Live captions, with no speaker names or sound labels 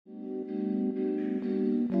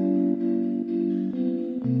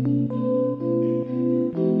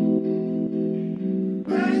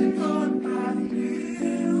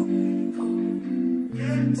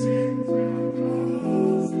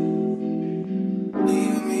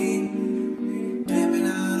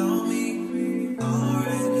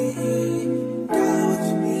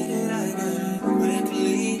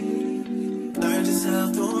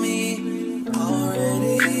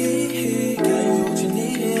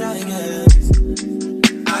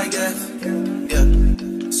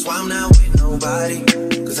nobody,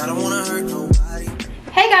 cause I don't wanna hurt nobody.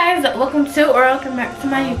 Hey guys, welcome back to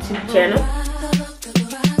my YouTube channel.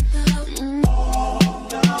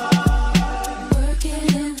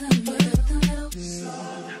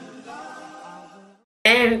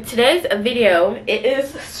 And today's video, it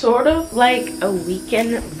is sort of like a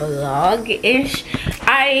weekend vlog-ish.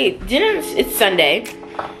 It's Sunday,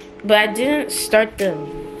 but I didn't start the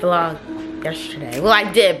vlog yesterday. Well,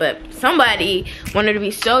 I did, but somebody wanted to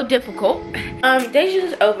be so difficult.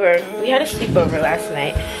 Deja's over. We had a sleepover last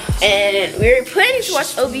night, and we were planning to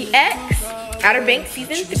watch OBX, Outer Banks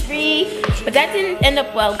season 3, but that didn't end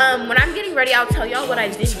up well. When I'm getting ready, I'll tell y'all what I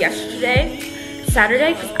did yesterday,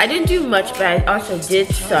 Saturday, because I didn't do much, but I also did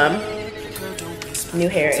some new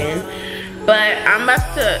hair in. But I'm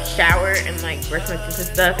about to shower and like brush my teeth and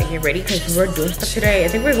stuff and get ready because we're doing stuff today. I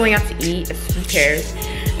think we're going out to eat, some pairs,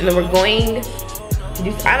 and then we're going to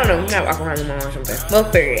do, I don't know, we might walk around the mall or something. We'll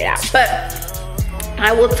figure it out. But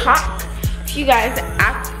I will talk to you guys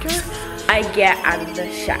after I get out of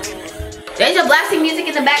the shower. There's a blasting music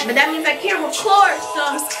in the back, but that means I can't record,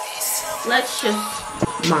 so let's just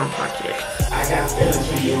montage it. I got feelings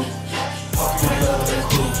for you.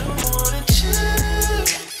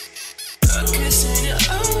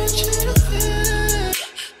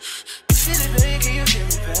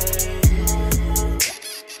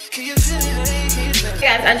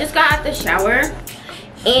 Guys, I just got out the shower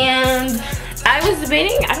and I was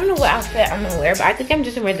debating, I don't know what outfit I'm gonna wear, but I think I'm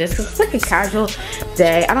just gonna wear this because it's like a casual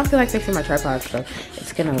day. I don't feel like fixing my tripod, so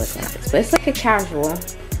it's gonna look like this, but it's like a casual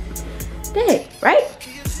day, right?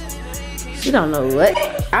 She don't know what,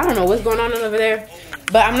 I don't know what's going on over there,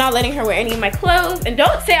 but I'm not letting her wear any of my clothes. And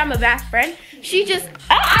don't say I'm a bad friend. She just,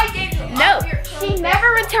 she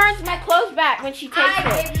never returns my clothes back when she takes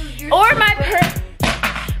it. Or my purse,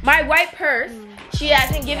 my white purse. She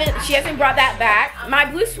hasn't brought that back. My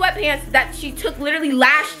blue sweatpants that she took literally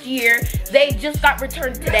last year, they just got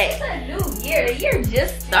returned today. It's a new year. The year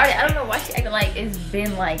just started. I don't know why she acting like it's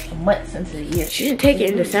been like a month since the year. She didn't take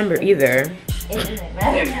it in December either. It doesn't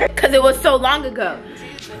matter. Because it was so long ago.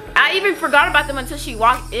 I even forgot about them until she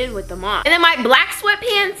walked in with them on. And then my black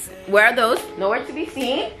sweatpants, where are those? Nowhere to be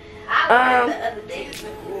seen. I wore the other day to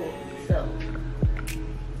school, so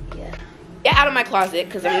yeah. Get out of my closet,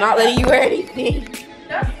 because I'm not letting you wear anything.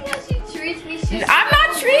 Don't see how she treats me. I'm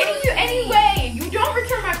not treating you anyway. You don't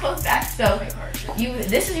return my clothes back, so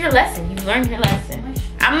this is your lesson. You learned your lesson.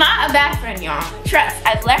 I'm not a bad friend, y'all. Trust.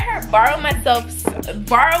 I've let her borrow my stuff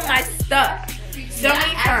so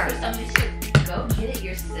many times. Go get it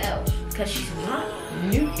yourself. Because she's not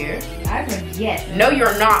new here. I forget. No,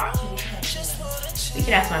 you're not. You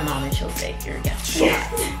can ask my mom and she'll say you're a guest. Yeah.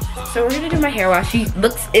 So we're gonna do my hair wash. She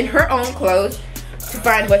looks in her own clothes to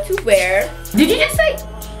find what to wear. Did you just say?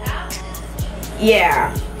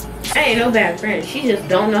 Yeah. I ain't no bad friend. She just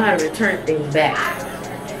don't know how to return things back.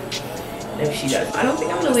 If she does. I don't think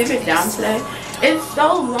I'm gonna leave it down today. It's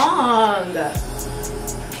so long.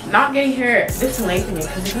 Not getting hair this lengthening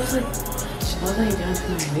because it goes like all the way down to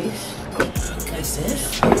my waist. Like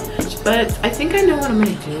this. But I think I know what I'm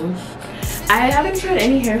gonna do. I haven't tried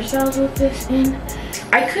any hairstyles with this in.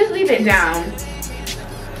 I could leave it down.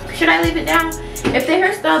 Should I leave it down? If the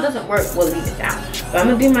hairstyle doesn't work, we'll leave it down. But I'm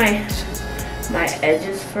gonna do my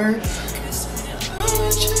edges first.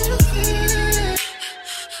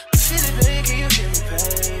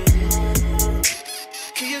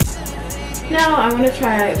 Now I want to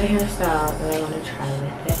try the hairstyle that I want to try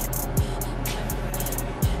with it.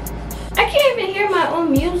 I can't even hear my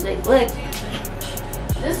own music. Like,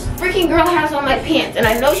 this freaking girl has on my pants and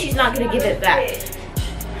I know she's not gonna give it back.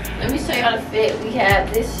 Let me show you how to fit. We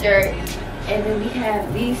have this shirt and then we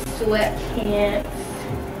have these sweatpants.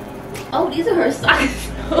 Oh, these are her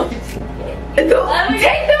socks. Take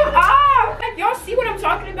them off! Y'all see what I'm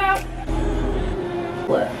talking about?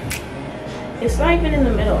 What? It's not even in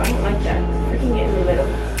the middle. I don't like that. Freaking get in the middle.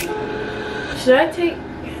 Should I take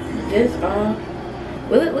this off?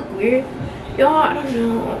 Will it look weird? Y'all, I don't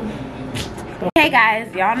know. Hey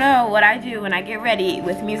guys, y'all know what I do when I get ready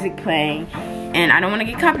with music playing and I don't want to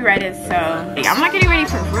get copyrighted, so I'm not getting ready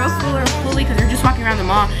for real fully because we're just walking around the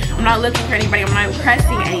mall. I'm not looking for anybody, I'm not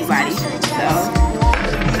impressing anybody, so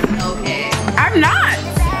Okay. I'm not.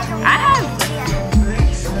 I have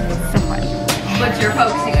somebody. But you're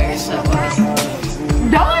focusing on yourself.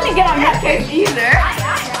 Don't let me get on your case either. I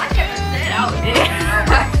never said I was on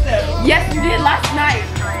myself. Yes, you did last night.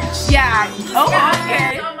 Yeah. Oh,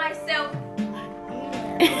 okay. On myself.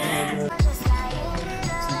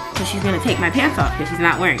 So she's gonna take my pants off because she's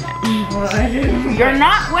not wearing them. You're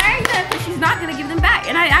not wearing them because she's not gonna give them back.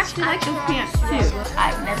 And I actually like those pants too.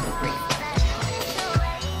 I've never agreed.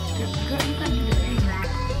 Girl, you got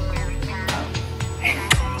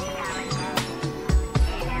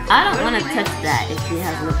I don't want to touch that if she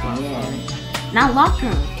has lip gloss on. Now lock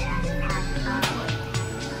him.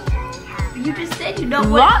 You just said you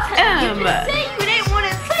don't want to touch it. You just said you didn't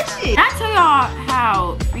want to touch it. Can I tell y'all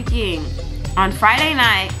how freaking on Friday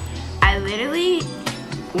night, I literally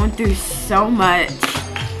went through so much.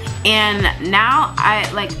 And now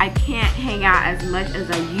I can't hang out as much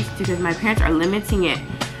as I used to because my parents are limiting it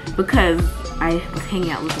because I was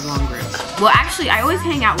hanging out with the wrong group. Well, actually, I always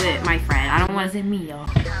hang out with my friend. I don't want to say me, y'all.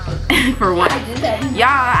 For one.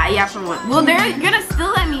 Yeah, for one. Well, they're gonna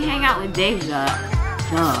still let me hang out with Deja.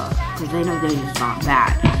 Duh. Because they know Deja's not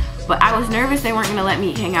bad. But I was nervous they weren't gonna let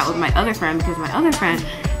me hang out with my other friend because my other friend,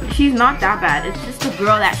 she's not that bad. It's just the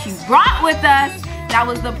girl that she brought with us that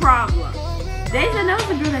was the problem. Deja knows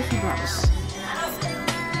the girl that she brought with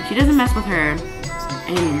us. She doesn't mess with her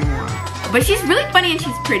anymore. But she's really funny and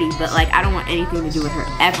she's pretty, but like I don't want anything to do with her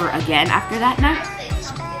ever again after that night.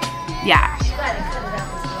 Yeah.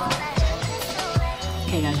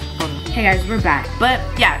 Okay guys, hold on. Hey guys, we're back. But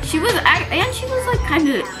yeah, she was like kind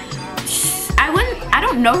of, I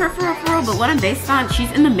don't know her for real, but what I'm based on,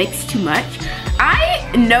 she's in the mix too much.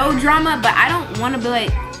 I know drama, but I don't want to be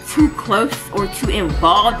like too close or too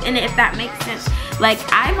involved in it, if that makes sense. Like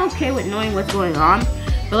I'm okay with knowing what's going on,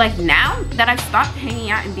 but like now that I've stopped hanging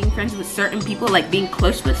out and being friends with certain people, like being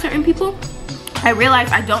close with certain people, I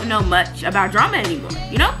realize I don't know much about drama anymore,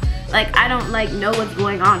 you know? Like I don't like know what's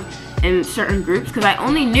going on in certain groups because I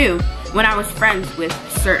only knew when I was friends with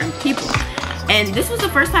certain people. And this was the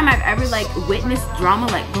first time I've ever like witnessed drama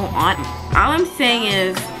like go on. All I'm saying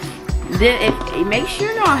is make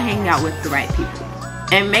sure y'all hang out with the right people.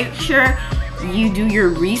 And make sure you do your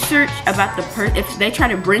research about the person. If they try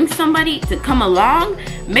to bring somebody to come along,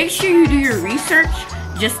 make sure you do your research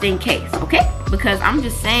just in case, okay? Because I'm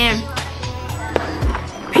just saying,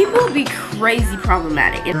 people be crazy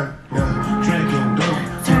problematic.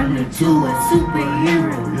 Turn me to a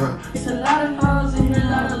superhero. It's a lot of hoes and a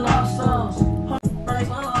lot of lost souls.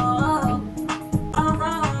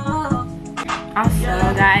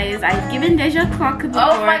 Also, guys, I've given Deja a clock before,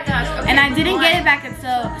 oh my gosh, okay, and I didn't get it back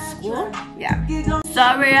until school. Yeah.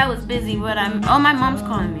 Sorry, I was busy, but oh, my mom's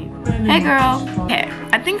calling me. Hey, girl. Okay,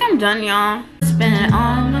 I think I'm done, y'all. Spending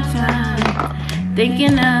all my time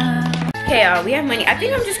thinking of. Okay, y'all, we have money. I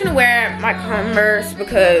think I'm just gonna wear my Converse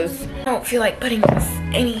because I don't feel like putting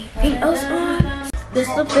anything else on. This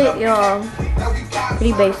will fit, y'all.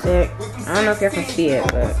 Pretty basic. I don't know if y'all can see it,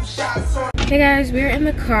 but. Hey guys, we're in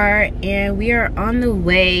the car and we are on the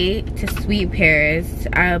way to Sweet Paris.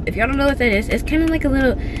 If y'all don't know what that is, it's kind of like a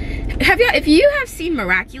little. If you have seen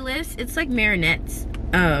Miraculous, it's like Marinette's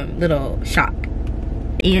little shop,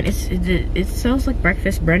 and it sells like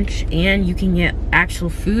breakfast, brunch, and you can get actual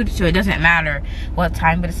food, so it doesn't matter what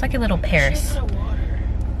time. But it's like a little Paris. Oh God.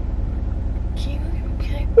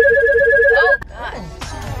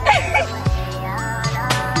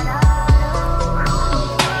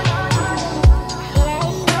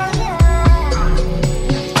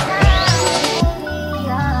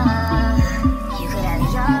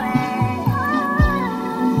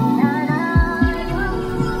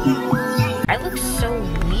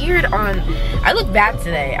 I look bad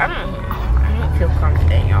today. I don't feel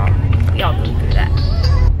confident, y'all. Y'all go through that.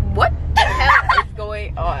 What the hell is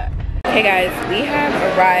going on? Hey guys, we have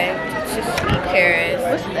arrived to Sweet Paris.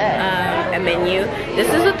 What's that? A menu. This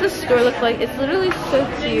is what the store looks like. It's literally so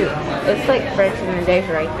cute. It's like French and the Dave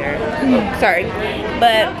right there. Sorry.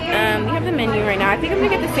 But we have the menu right now. I think I'm gonna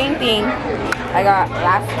get the same thing I got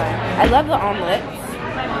last time. I love the omelets.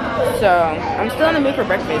 So I'm still in the mood for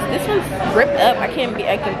breakfast. This one's ripped up. I can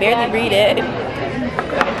barely read it.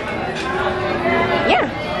 Yeah,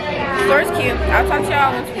 the store's cute. I'll talk to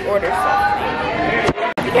y'all once we order stuff.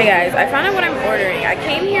 Okay guys, I found out what I'm ordering. I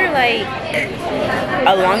came here like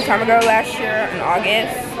a long time ago last year in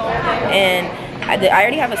August, and I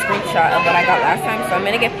already have a screenshot of what I got last time. So I'm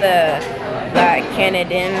gonna get the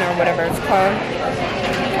Canadian or whatever it's called.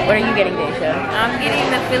 What are you getting, Deja? I'm getting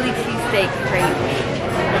the Philly cheesesteak crazy.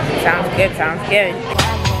 Sounds good, sounds good.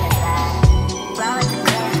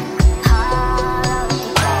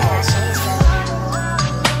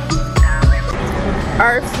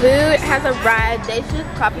 Our food has arrived. They should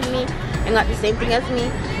copy me and got the same thing as me.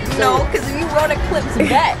 So, no, because we rolled a clip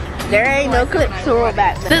back. There ain't no clips to roll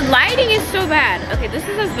back. The lighting is so bad. Okay, this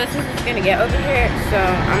is as best as it's gonna get over here. So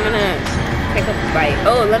I'm gonna take a bite.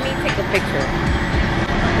 Oh, let me take a picture.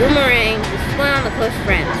 Boomerang, this is one on the close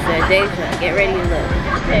friends. Deja, get ready to look.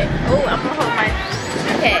 Okay. Oh, I'm gonna hold my.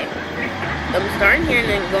 Okay. I'm starting here and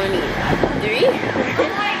then going to 3, 2,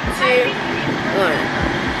 1.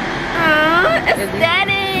 Aww,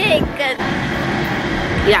 aesthetic.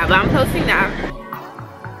 Yeah, but I'm posting that.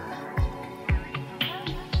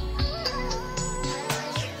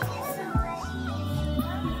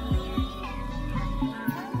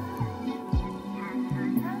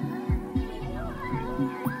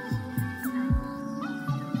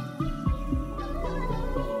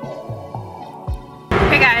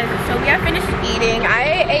 eating.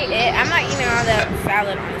 I ate it. I'm not eating all that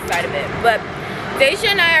salad on the side of it. But Deja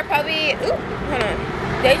and I are probably, ooh, hold on.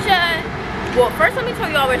 Deja, well, first let me tell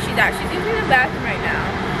y'all where she's at. She's using the bathroom right now.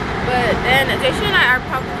 But then Deja and I are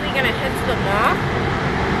probably gonna head to the mall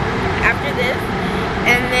after this.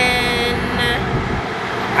 And then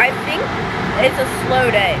I think it's a slow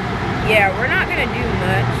day. Yeah, we're not gonna do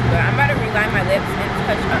much, but I'm about to reline my lips and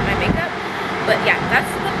touch up my makeup. But yeah, that's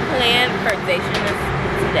the plan for Deja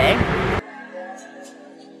today.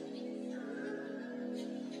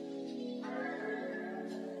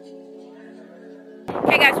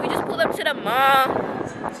 Okay guys, we just pulled up to the mall.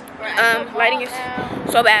 Lighting is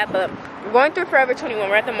so bad, but we're going through Forever 21.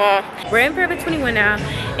 We're at the mall. We're in Forever 21 now,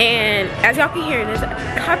 and as y'all can hear, there's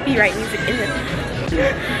copyright music in the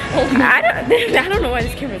I don't know why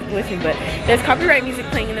this camera's glitching, but there's copyright music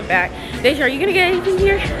playing in the back. Deja, are you gonna get anything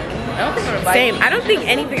here? I don't think I'm gonna buy Same. I don't think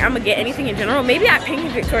anything. I'm gonna get anything in general. Maybe at Pink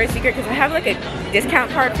and Victoria's Secret because I have like a discount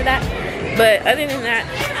card for that. But other than that,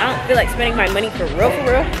 I don't feel like spending my money for real.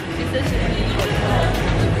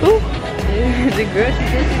 Ooh. The girl, she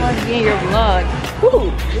said she wants to be in your vlog. Ooh.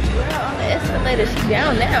 The girl on the escalator, she's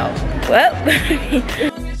down now. Well.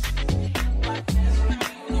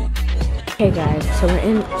 Hey guys, so we're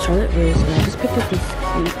in Charlotte Russe and I just picked up these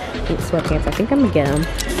cute pink sweatpants. I think I'm gonna get them.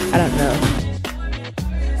 I don't know.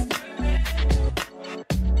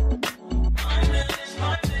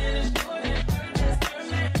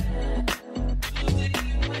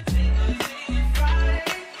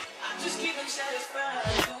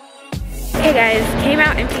 Hey guys, came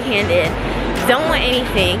out empty-handed. Don't want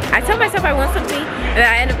anything. I tell myself I want something and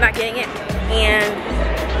I end up not getting it, and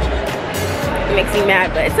it makes me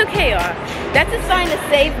mad, but it's okay, y'all. That's a sign to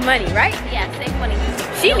save money, right? Yeah, save money.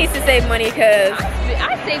 She needs to save money because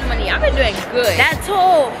I save money. I've been doing good. that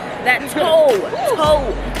toe. Let's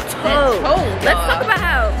talk about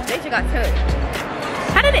how Deja got towed.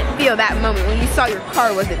 How did it feel that moment when you saw your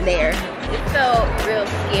car wasn't there? It felt real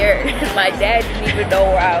scared. My dad didn't even know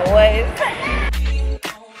where I was.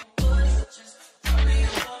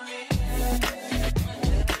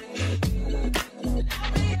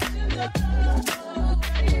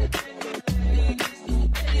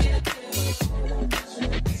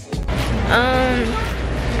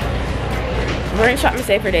 We're in Shop and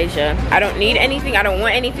Save for Deja. I don't need anything. I don't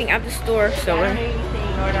want anything at the store, so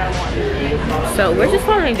we're just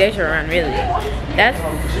following Deja around, really.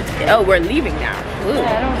 Oh, we're leaving now. Ooh.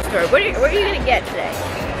 Store. What are you gonna get today?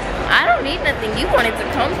 I don't need nothing. You wanted to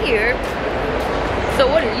come here, so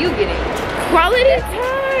what are you getting? Quality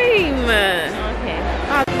time.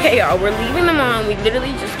 Okay, y'all, we're leaving the mall. We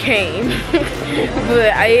literally just came.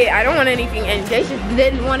 But I don't want anything, and Deja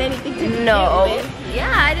didn't want anything to begin with.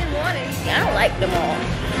 Yeah, I didn't want anything. I don't like the mall.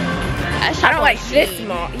 I don't like this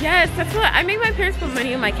mall. Yes, that's what I make my parents put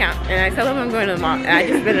money in my account, and I tell them I'm going to the mall, and I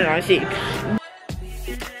just spend it on Shein.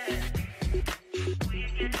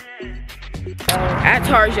 At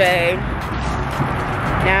Target.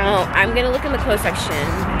 Now, I'm gonna look in the clothes section,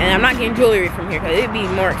 and I'm not getting jewelry from here because it'd be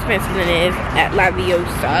more expensive than it is at La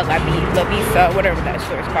Visa, whatever that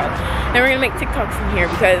store is called. And we're gonna make TikToks in here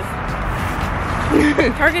because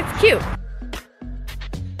Target's cute.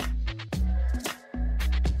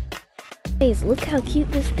 Guys, look how cute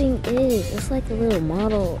this thing is. It's like a little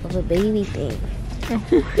model of a baby thing.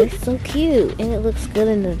 It's so cute, and it looks good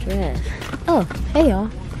in the dress. Oh, hey y'all.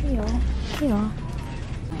 Hey y'all. Hey y'all.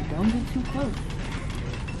 Don't get too close.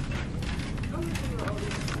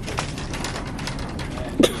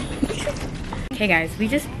 Okay guys, we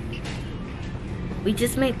just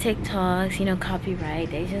made TikToks, you know, copyright.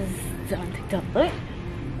 They just on TikTok. Look.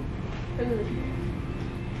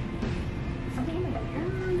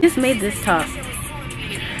 Just made this top. Look,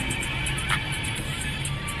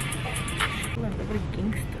 what a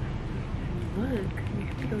gangster. Look, you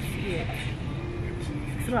have to go see it.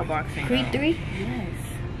 It's about boxing. Creed 3? Yes.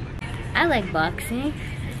 I like boxing.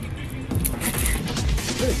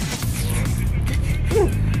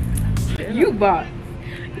 You box.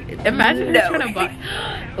 Imagine trying to box.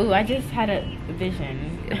 Oh, I just had a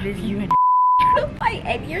vision. You and fight,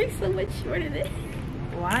 and you're so much shorter than.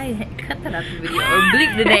 Why? Cut that out the video. Or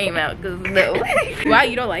bleep the name out, because no. Wow,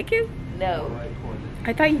 you don't like him? No.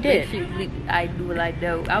 I thought you did. I do what I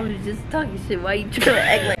know. I was just talking shit. Why you trying to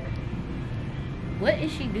act like. What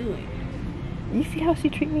is she doing? You see how she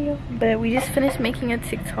treat me up? But we just finished making a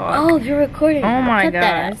TikTok. Oh, you're recording. Oh my Cut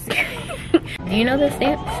gosh. Do you know this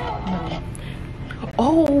dance? No.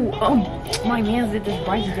 Oh, my man did this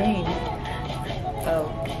Bryce James.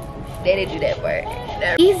 Oh, they didn't do that part.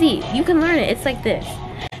 Easy. You can learn it. It's like this.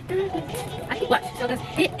 I can watch. So it goes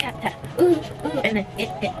hit, tap, tap. Ooh, ooh, and then hit,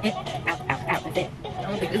 ow, ow, out. That's it. I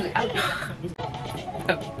don't think this is out.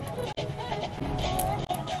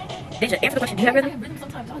 Deja, answer the question. Do you have rhythm?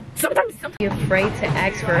 Sometimes. Be afraid to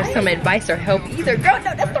ask for some advice or help either. Girl,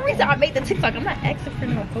 no, that's the reason I made the TikTok. I'm not asking for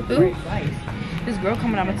no help or advice. This girl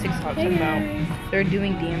coming out on TikTok talking about they're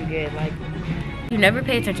doing damn good. Like, you never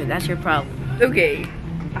pay attention. That's your problem. okay,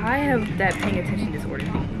 I have that paying attention disorder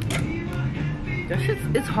thing. That shit's,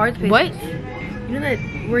 it's hard to pay What? attention. You know that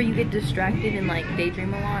where you get distracted and like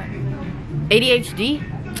daydream a lot? ADHD?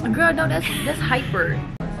 Girl, no, that's hyper.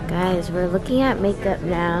 Guys, we're looking at makeup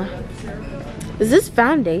now. Is this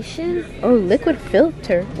foundation? Oh, liquid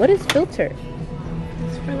filter. What is filter?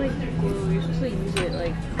 It's for like glue. You're supposed to use it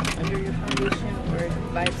like under your foundation or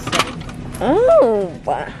by itself. Oh,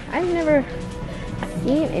 I've never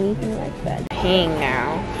seen anything like that. Paying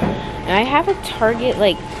now. And I have a Target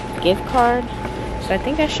like gift card, so I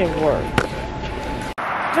think that should work.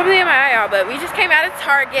 Something in my eye, y'all, but we just came out of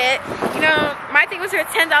Target. You know, my thing was for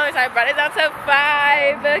 $10. I brought it down to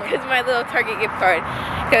 $5 because of my little Target gift card.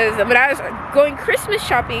 Because when I was going Christmas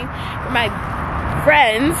shopping for my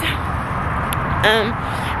friends,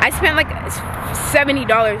 I spent like $70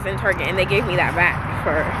 in Target, and they gave me that back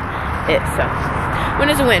for it. So, win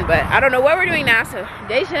is a win. But I don't know what we're doing now. So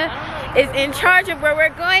Deja is in charge of where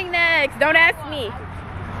we're going next. Don't ask me.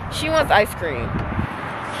 She wants ice cream.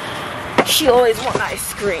 She always wants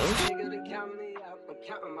ice cream.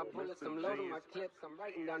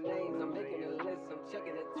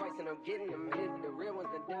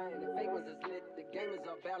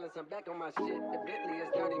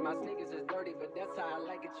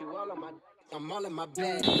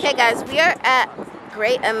 Okay guys, we are at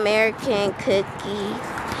Great American Cookie,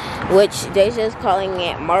 which Deja is calling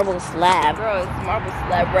it Marble Slab. Girl, it's marble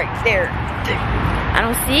slab right there. I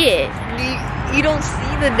don't see it. You don't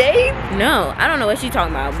see the name? No, I don't know what she's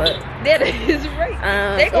talking about, but That is right.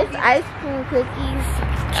 It's ice cream cookies.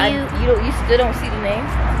 Cute. You still don't see the name?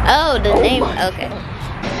 Oh, the name. Okay.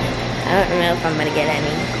 I don't know if I'm gonna get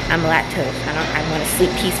any. I'm lactose. I want to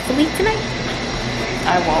sleep peacefully tonight.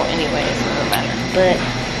 I won't anyway, so it doesn't matter. But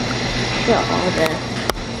look at all the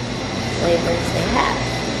flavors they have.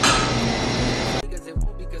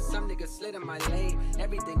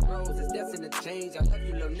 Everything grows, it's destined to change. I love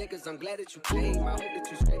you, little niggas. I'm glad that you came. I hope that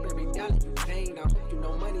you scrape every dollar you gain. I hope you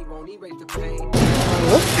know money won't erase the pain.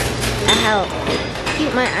 Look at how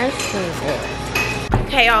cute my ice cream is.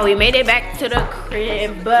 okay, y'all, we made it back to the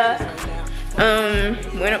crib.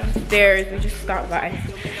 Went upstairs. We just stopped by.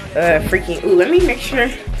 Freaking. Ooh, let me make sure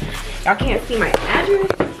y'all can't see my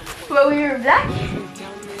address. But we were back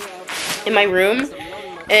in my room.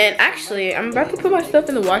 And actually, I'm about to put my stuff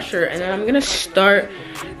in the washer, and then I'm gonna start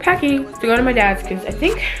packing to go to my dad's because I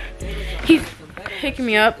think he's picking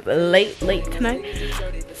me up late tonight.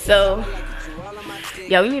 So,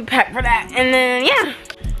 yeah, we need to pack for that. And then, yeah,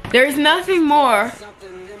 there's nothing more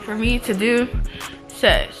for me to do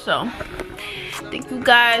today. So, thank you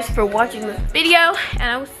guys for watching this video, and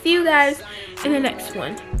I will see you guys in the next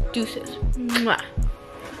one. Deuces. Mwah.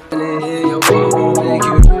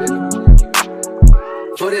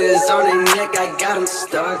 Put it on their neck, I got them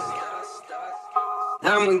stuck.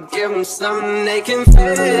 I'ma give them something they can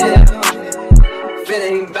feel. If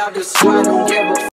it ain't about the squad, don't give a